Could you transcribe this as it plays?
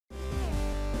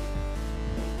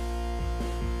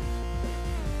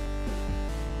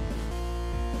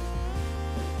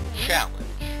challenge.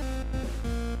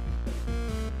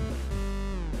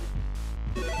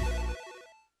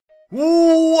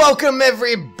 Welcome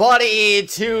everybody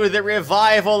to the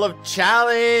revival of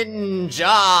Challenge!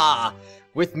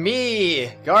 With me,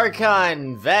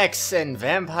 Garcon, Vex, and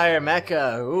Vampire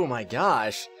Mecha. Oh my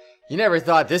gosh. You never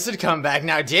thought this would come back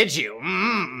now, did you?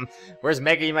 Where's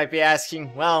Mega, you might be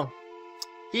asking? Well,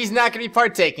 he's not going to be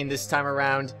partaking this time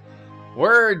around.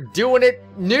 We're doing it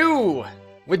new!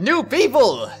 With new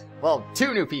people! Well,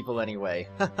 2 new people anyway.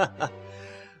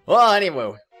 Well,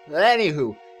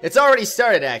 anywho, it's already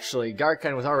started actually.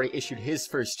 Garcon was already issued his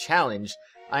first challenge.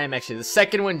 I am actually the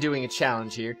second one doing a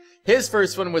challenge here. His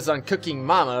first one was on Cooking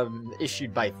Mama,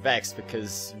 issued by Vex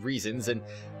because reasons, and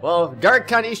well,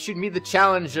 Garcon issued me the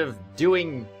challenge of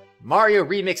doing Mario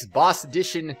Remix Boss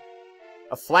Edition,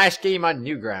 a flash game on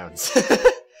Newgrounds.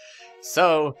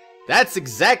 So, that's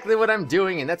exactly what I'm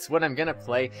doing, and that's what I'm gonna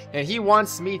play, and he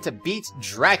wants me to beat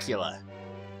Dracula.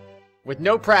 With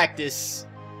no practice,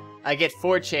 I get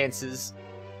 4 chances.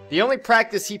 The only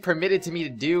practice he permitted to me to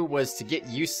do was to get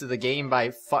used to the game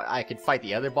by I could fight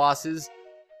the other bosses.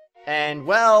 And,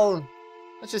 well,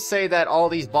 let's just say that all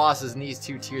these bosses in these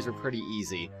 2 tiers were pretty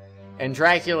easy. And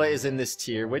Dracula is in this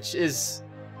tier, which is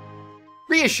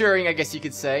reassuring, I guess you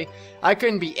could say. I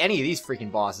couldn't beat any of these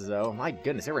freaking bosses, though. My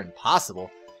goodness, they were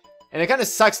impossible. And it kind of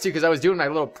sucks, too, because I was doing my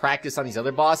little practice on these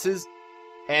other bosses,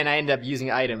 and I ended up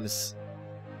using items.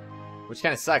 Which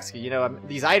kind of sucks, because, you know,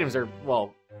 these items are,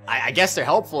 well, I guess they're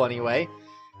helpful anyway.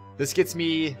 This gets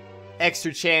me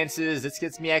extra chances, this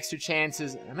gets me extra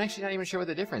chances. I'm actually not even sure what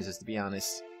the difference is, to be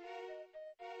honest.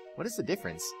 What is the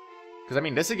difference? Because, I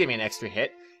mean, this would give me an extra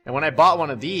hit. And when I bought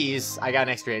one of these, I got an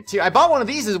extra hit, too. I bought one of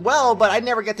these as well, but I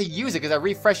never got to use it because I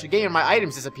refreshed the game and my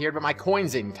items disappeared, but my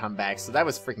coins didn't come back, so that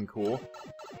was freaking cool.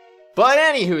 But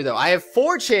anywho, though, I have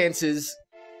 4 chances.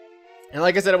 And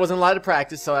like I said, I wasn't allowed to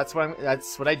practice, so that's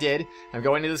what I did. I'm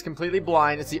going into this completely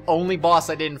blind. It's the only boss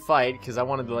I didn't fight, because I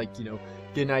wanted to, like, you know,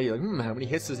 get an idea, like, how many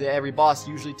hits does every boss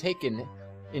usually take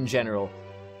in general?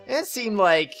 And it seemed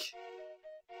like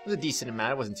it was a decent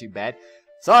amount. It wasn't too bad.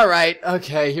 So, alright,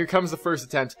 okay, here comes the first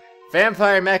attempt.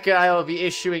 Vampire Mecha, I will be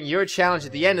issuing your challenge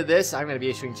at the end of this. I'm going to be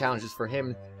issuing challenges for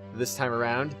him this time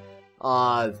around.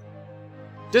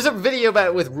 There's a video about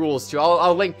it with rules, too.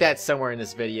 I'll link that somewhere in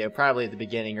this video. Probably at the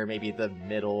beginning, or maybe at the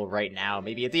middle right now.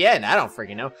 Maybe at the end. I don't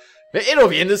freaking know. But it'll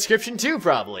be in the description, too,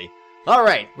 probably.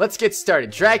 Alright, let's get started.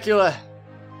 Dracula.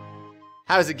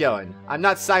 How's it going? I'm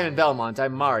not Simon Belmont.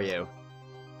 I'm Mario.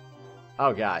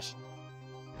 Oh, gosh.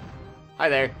 Hi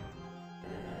there.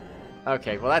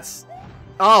 Okay, well, that's...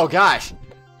 Oh, gosh.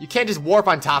 You can't just warp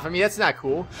on top of me. That's not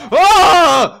cool.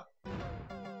 Oh!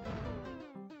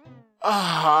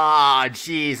 Ah,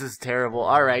 jeez, this is terrible.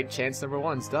 Alright, chance number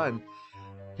 1's done.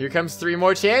 Here comes 3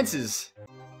 more chances.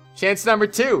 Chance number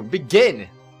 2, begin.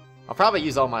 I'll probably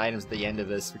use all my items at the end of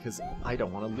this because I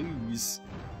don't want to lose.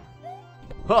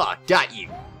 Huh, got you.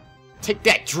 Take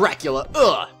that, Dracula.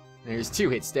 Ugh. There's 2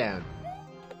 hits down.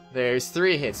 There's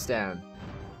 3 hits down.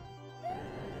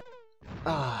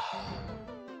 Ah.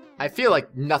 I feel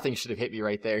like nothing should have hit me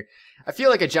right there. I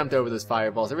feel like I jumped over those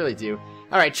fireballs. I really do.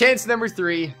 Alright, chance number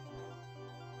 3.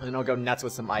 And I'll go nuts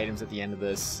with some items at the end of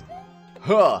this.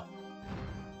 Huh.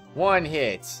 1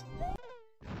 hit.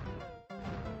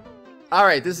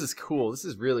 Alright, this is cool. This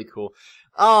is really cool.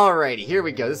 Alrighty, here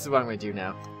we go. This is what I'm going to do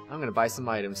now. I'm going to buy some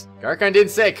items. Garcon didn't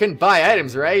say I couldn't buy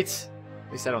items, right?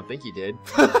 At least I don't think he did.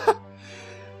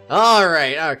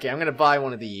 Alright, okay. I'm going to buy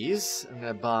one of these. I'm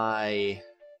going to buy...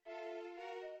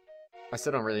 I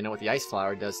still don't really know what the ice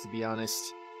flower does, to be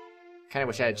honest. Kind of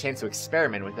wish I had a chance to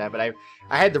experiment with that, but I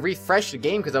had to refresh the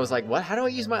game because I was like, what? How do I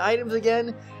use my items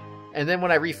again? And then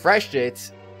when I refreshed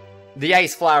it, the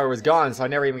ice flower was gone, so I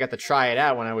never even got to try it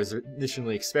out when I was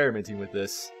initially experimenting with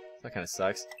this. That kind of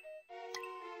sucks.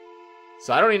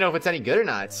 So I don't even know if it's any good or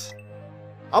not.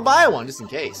 I'll buy one just in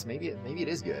case. Maybe it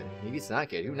is good. Maybe it's not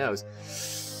good. Who knows?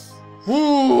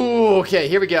 Ooh, okay,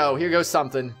 here we go. Here goes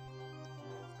something.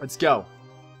 Let's go.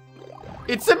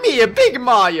 It's a Big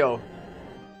Mario!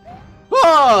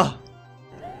 Oh!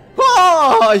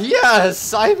 Oh,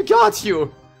 yes! I've got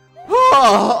you!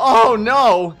 Oh, oh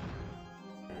no!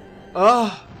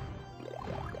 Oh.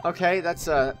 Okay, that's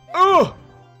oh!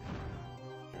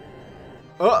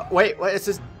 Oh, wait, what is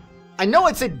this? I know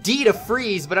it's a D to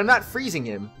freeze, but I'm not freezing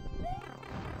him.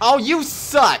 Oh, you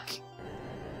suck!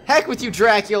 Heck with you,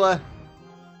 Dracula!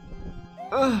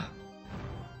 Ugh.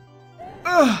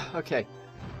 Ugh. Okay.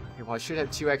 Well, I should have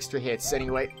 2 extra hits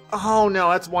anyway. Oh no,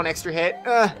 that's 1 extra hit.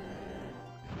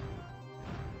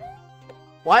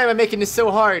 Why am I making this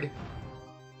so hard?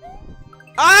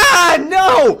 Ah,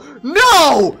 no!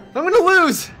 No! I'm gonna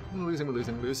lose! I'm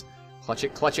gonna lose. Clutch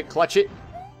it, clutch it, clutch it.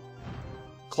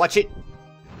 Clutch it.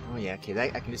 Oh yeah, okay,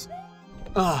 that I can just...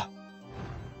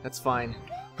 that's fine.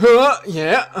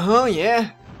 Yeah,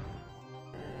 yeah.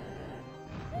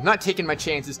 I'm not taking my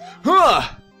chances.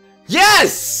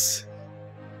 Yes!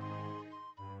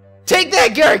 Take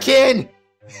that, Garcon!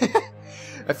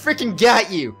 I freaking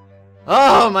got you!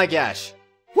 Oh my gosh.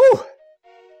 Woo!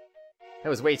 That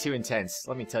was way too intense,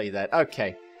 let me tell you that.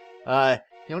 Okay.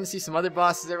 You want to see some other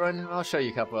bosses, everyone? I'll show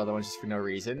you a couple other ones just for no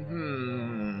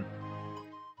reason.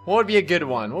 What would be a good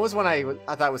one? What was one I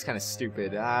thought was kind of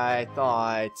stupid? I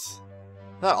thought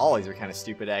all these were kind of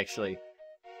stupid, actually.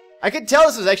 I could tell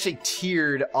this was actually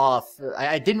tiered off.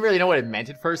 I didn't really know what it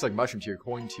meant at first, like mushroom tier,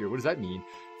 coin tier. What does that mean?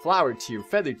 Flower tier,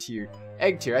 feather tier,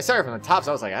 egg tier. I started from the top,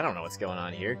 so I was like, I don't know what's going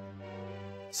on here.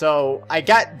 So I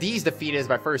got these defeated as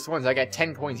my first ones. I got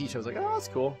 10 coins each. I was like, oh, that's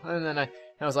cool. And then I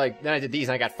was like, then I did these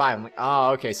and I got 5. I'm like,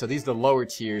 oh, okay, so these are the lower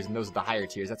tiers and those are the higher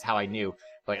tiers. That's how I knew.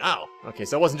 Like, oh, okay,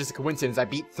 so it wasn't just a coincidence. I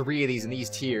beat 3 of these in these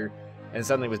tier and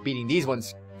suddenly was beating these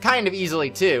ones kind of easily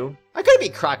too. I could have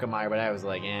beat Crocomire, but I was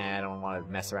like, I don't want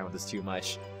to mess around with this too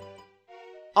much.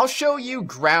 I'll show you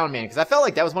Ground Man, because I felt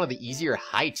like that was one of the easier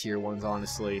high tier ones,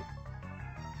 honestly.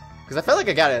 Because I felt like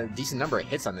I got a decent number of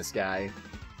hits on this guy.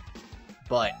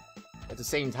 But at the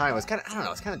same time, it was kind of, I don't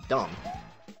know, it's kind of dumb.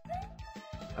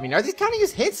 I mean, are these counting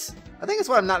as hits? I think that's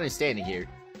what I'm not understanding here.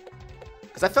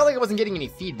 Because I felt like I wasn't getting any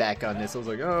feedback on this. I was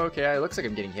like, oh, okay, it looks like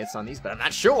I'm getting hits on these, but I'm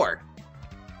not sure.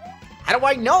 How do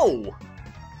I know?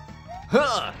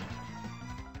 Huh.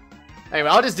 Anyway,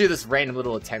 I'll just do this random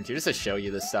little attempt here just to show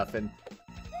you this stuff, and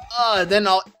then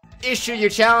I'll issue your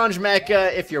challenge,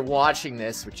 Mecha, if you're watching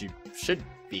this, which you should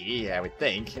be, I would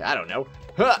think. I don't know.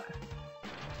 Huh.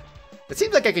 It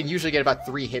seems like I can usually get about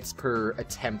 3 hits per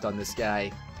attempt on this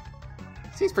guy.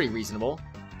 Seems pretty reasonable.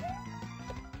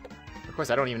 Of course,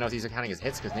 I don't even know if these are counting as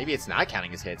hits, because maybe it's not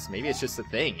counting as hits. Maybe it's just a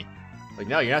thing. Like,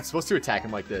 no, you're not supposed to attack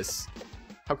him like this.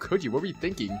 How could you? What were you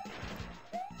thinking?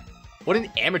 What an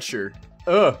amateur.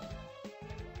 Ugh.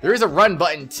 There is a run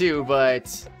button, too,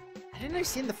 but I didn't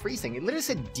understand the freeze thing. It literally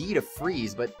said D to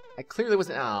freeze, but I clearly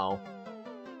wasn't... Oh.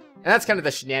 And that's kind of the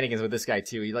shenanigans with this guy,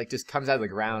 too. He, like, just comes out of the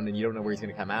ground, and you don't know where he's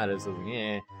going to come out of, so,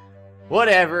 yeah.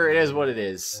 Whatever, it is what it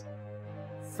is.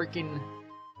 Freaking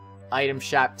item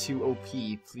shop 2 OP,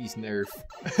 please nerf.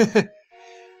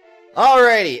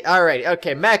 Alrighty,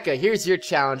 okay, Mecha, here's your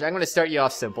challenge. I'm going to start you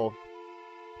off simple.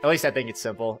 At least I think it's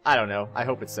simple. I don't know. I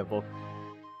hope it's simple.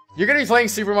 You're going to be playing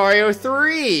Super Mario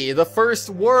 3, the first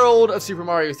world of Super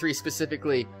Mario 3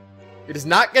 specifically. It is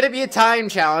not going to be a time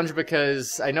challenge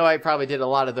because I know I probably did a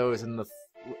lot of those in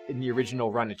the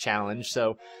original run of challenge,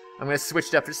 so I'm going to switch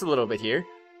it up just a little bit here.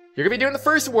 You're going to be doing the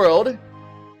first world.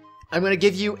 I'm going to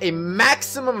give you a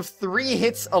maximum of 3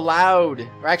 hits allowed.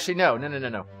 Or actually, no.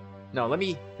 No, let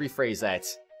me rephrase that.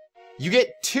 You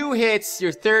get 2 hits,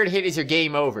 your 3rd hit is your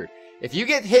game over. If you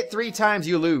get hit 3 times,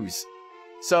 you lose.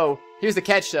 So, here's the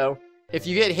catch though. If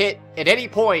you get hit at any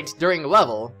point during a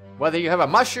level, whether you have a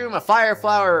mushroom, a fire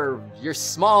flower, or you're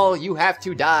small, you have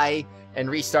to die and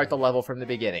restart the level from the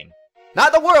beginning.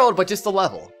 Not the world, but just the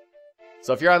level.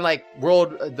 So if you're on like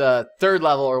the 3rd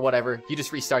level or whatever, you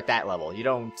just restart that level. You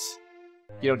don't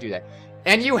do that.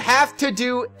 And you have to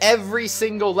do every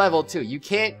single level too. You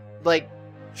can't like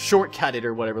shortcut it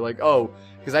or whatever. Like, oh,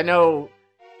 because I know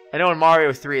in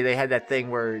Mario 3 they had that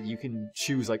thing where you can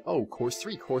choose like, oh, course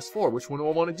 3, course 4, which one do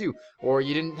I want to do? Or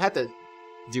you didn't have to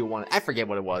do one. I forget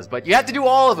what it was, but you have to do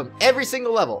all of them, every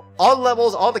single level, all the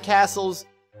levels, all the castles,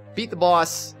 beat the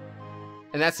boss,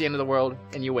 and that's the end of the world,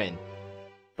 and you win.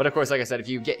 But of course, like I said, if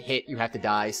you get hit, you have to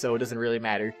die, so it doesn't really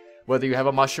matter whether you have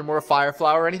a mushroom or a fire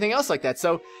flower or anything else like that.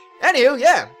 So, anywho,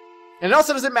 yeah. And it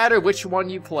also doesn't matter which one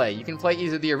you play. You can play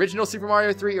either the original Super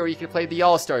Mario 3 or you can play the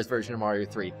All-Stars version of Mario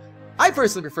 3. I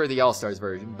personally prefer the All-Stars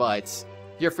version, but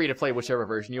you're free to play whichever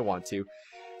version you want to.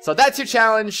 So that's your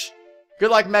challenge. Good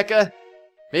luck, Mecha.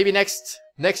 Maybe next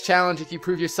challenge, if you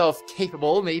prove yourself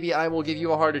capable, maybe I will give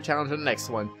you a harder challenge on the next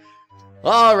one.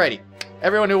 Alrighty.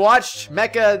 Everyone who watched,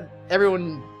 Mecha,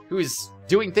 everyone who's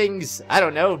doing things, I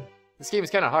don't know. This game is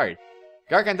kind of hard.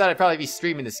 Garcon thought I'd probably be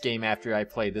streaming this game after I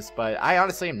played this, but I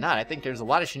honestly am not. I think there's a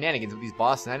lot of shenanigans with these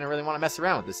bosses, and I don't really want to mess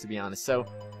around with this, to be honest. So,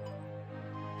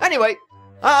 anyway,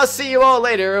 I'll see you all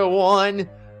later, everyone.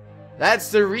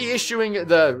 That's the restarting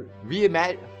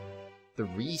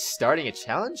a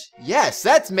challenge? Yes,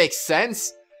 that makes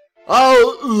sense.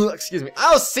 Oh, excuse me.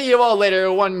 I'll see you all later,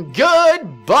 everyone.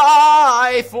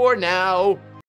 Goodbye for now.